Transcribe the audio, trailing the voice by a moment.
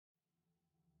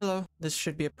Hello, this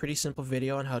should be a pretty simple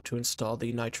video on how to install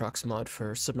the Nitrox mod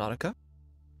for Subnautica.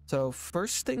 So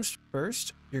first things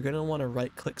first, you're going to want to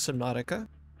right click Subnautica,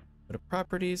 go to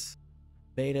Properties,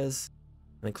 Betas,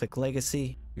 and then click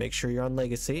Legacy. Make sure you're on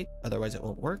Legacy, otherwise it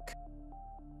won't work.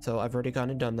 So I've already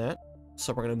gone and done that.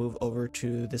 So we're going to move over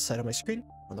to this side of my screen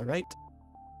on the right.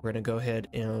 We're going to go ahead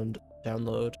and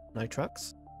download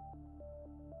Nitrox.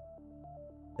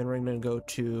 Then we're going to go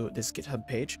to this GitHub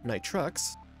page,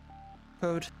 Nitrox.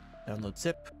 Code, download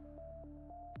zip,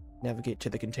 navigate to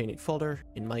the containing folder,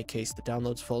 in my case the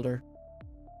downloads folder.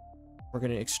 We're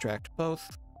going to extract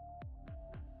both,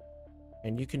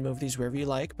 and you can move these wherever you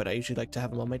like, but I usually like to have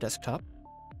them on my desktop.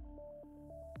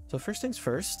 So first things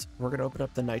first, we're going to open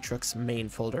up the nitrux-main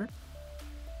folder.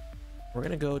 We're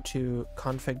going to go to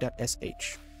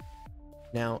config.sh.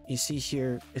 Now you see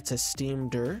here it says steam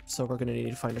dir, so we're going to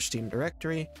need to find our steam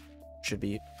directory. Should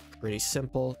be pretty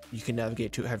simple. You can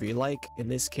navigate to it however you like. In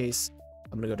this case,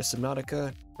 I'm going to go to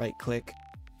Subnautica, right click,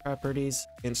 properties,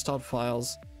 installed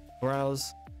files,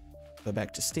 browse, go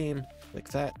back to Steam, click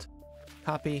that,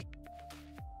 copy.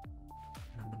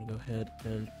 I'm going to go ahead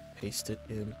and paste it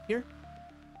in here,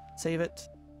 save it.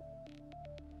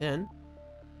 Then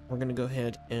we're going to go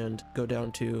ahead and go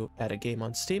down to add a game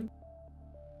on Steam,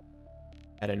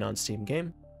 add a non-Steam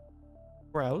game,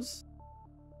 browse,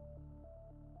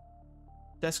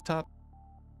 desktop,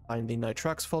 find the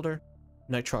Nitrox folder,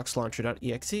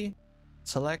 NitroxLauncher.exe,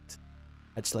 select,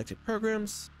 add selected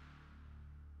programs,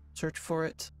 search for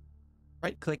it,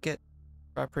 right click it,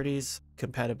 properties,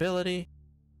 compatibility.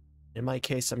 In my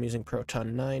case, I'm using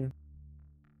Proton 9.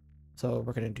 So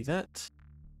we're going to do that.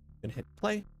 I'm going to hit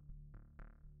play.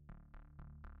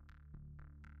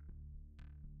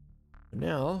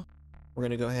 Now we're going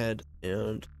to go ahead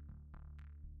and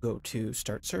go to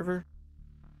start server.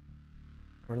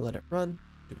 We're going to let it run,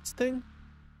 do its thing.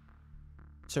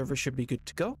 Server should be good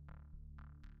to go.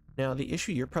 Now, the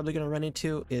issue you're probably going to run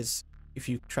into is if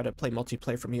you try to play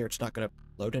multiplayer from here, it's not going to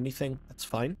load anything. That's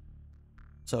fine.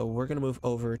 So we're going to move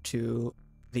over to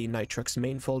the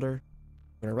nitrux-main folder.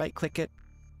 We're going to right click it.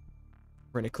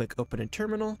 We're going to click open in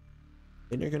terminal.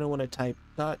 Then you're going to want to type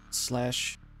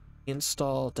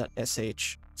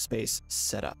 /install.sh space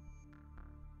setup.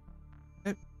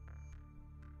 Okay.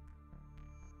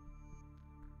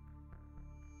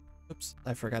 Oops,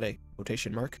 I forgot a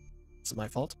quotation mark. It's my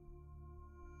fault.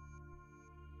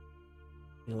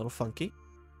 A little funky.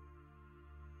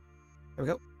 There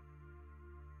we go.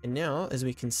 And now, as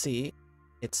we can see,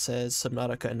 it says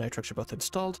Subnautica and Nitrox are both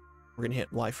installed. We're going to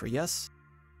hit Y for yes.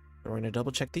 And we're going to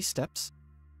double check these steps.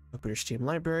 Open your Steam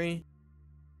library.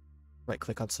 Right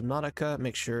click on Subnautica.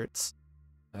 Make sure it's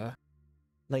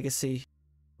Legacy.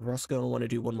 We're also going to want to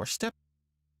do one more step.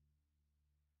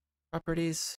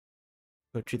 Properties.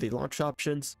 Go to the launch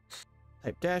options.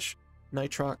 Type dash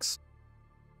nitrox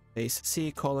space C :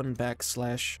 /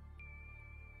 nitrox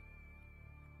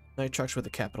with a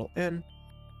capital N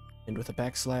and with a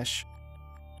backslash.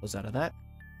 Close out of that.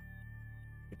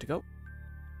 Good to go.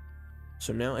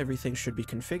 So now everything should be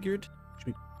configured. Should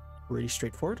be pretty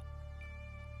straightforward.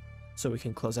 So we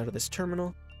can close out of this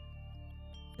terminal.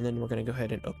 And then we're going to go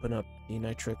ahead and open up the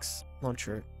Nitrox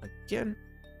launcher again.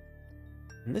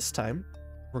 And this time,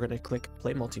 we're going to click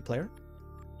play multiplayer.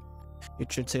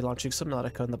 It should say launching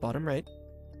Subnautica on the bottom right.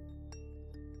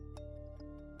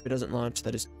 If it doesn't launch,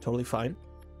 that is totally fine.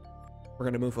 We're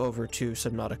going to move over to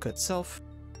Subnautica itself.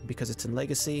 Because it's in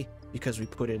Legacy, because we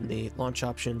put in the launch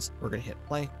options, we're going to hit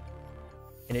play.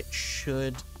 And it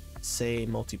should say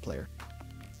multiplayer.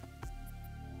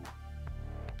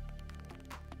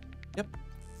 Yep.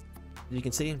 As you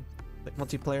can see, click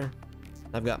multiplayer.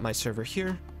 I've got my server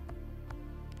here.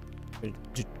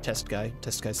 Do test guy.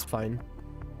 Test guy's fine.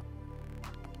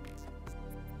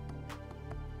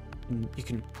 And you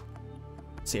can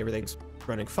see everything's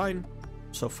running fine.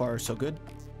 So far, so good.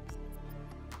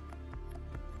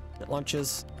 It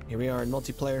launches. Here we are in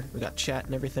multiplayer. We got chat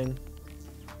and everything.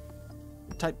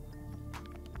 Type.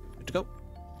 Good to go.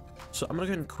 So I'm gonna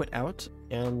go ahead and quit out.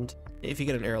 And if you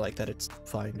get an error like that, it's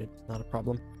fine. It's not a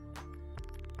problem.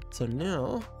 So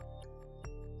now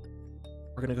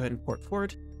we're gonna go ahead and port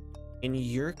forward. In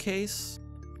your case,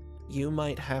 you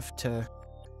might have to...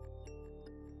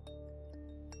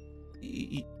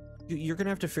 You're going to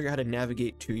have to figure out how to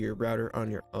navigate to your router on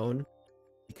your own.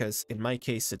 Because in my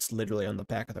case, it's literally on the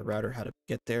back of the router how to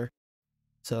get there.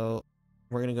 So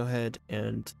we're going to go ahead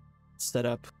and set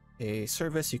up a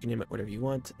service. You can name it whatever you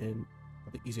want. And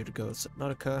it'll be easier to go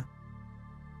Subnautica.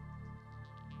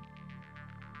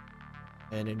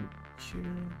 And in here,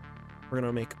 we're going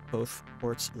to make both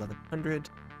ports 1100.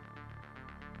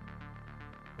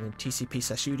 and then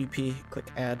TCP/UDP, click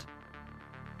add,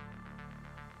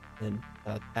 and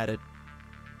add it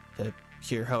to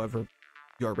here. However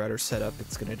your router's set up,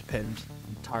 it's going to depend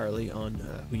entirely on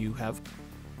who you have.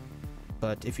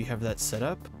 But if you have that set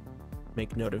up,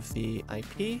 make note of the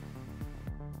IP.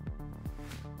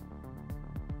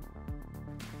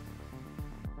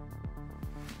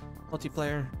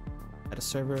 Multiplayer, add a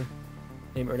server,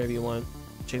 name it whatever you want,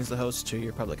 change the host to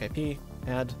your public IP,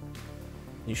 add.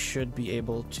 You should be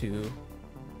able to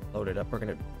load it up. We're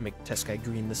going to make test guy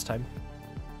green this time.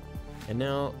 And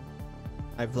now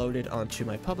I've loaded onto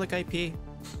my public IP.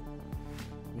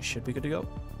 We should be good to go.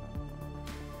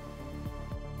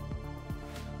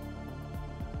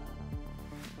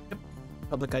 Yep,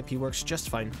 public IP works just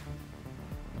fine.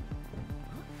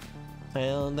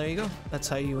 And there you go. That's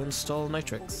how you install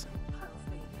Nitrox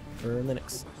for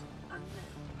Linux.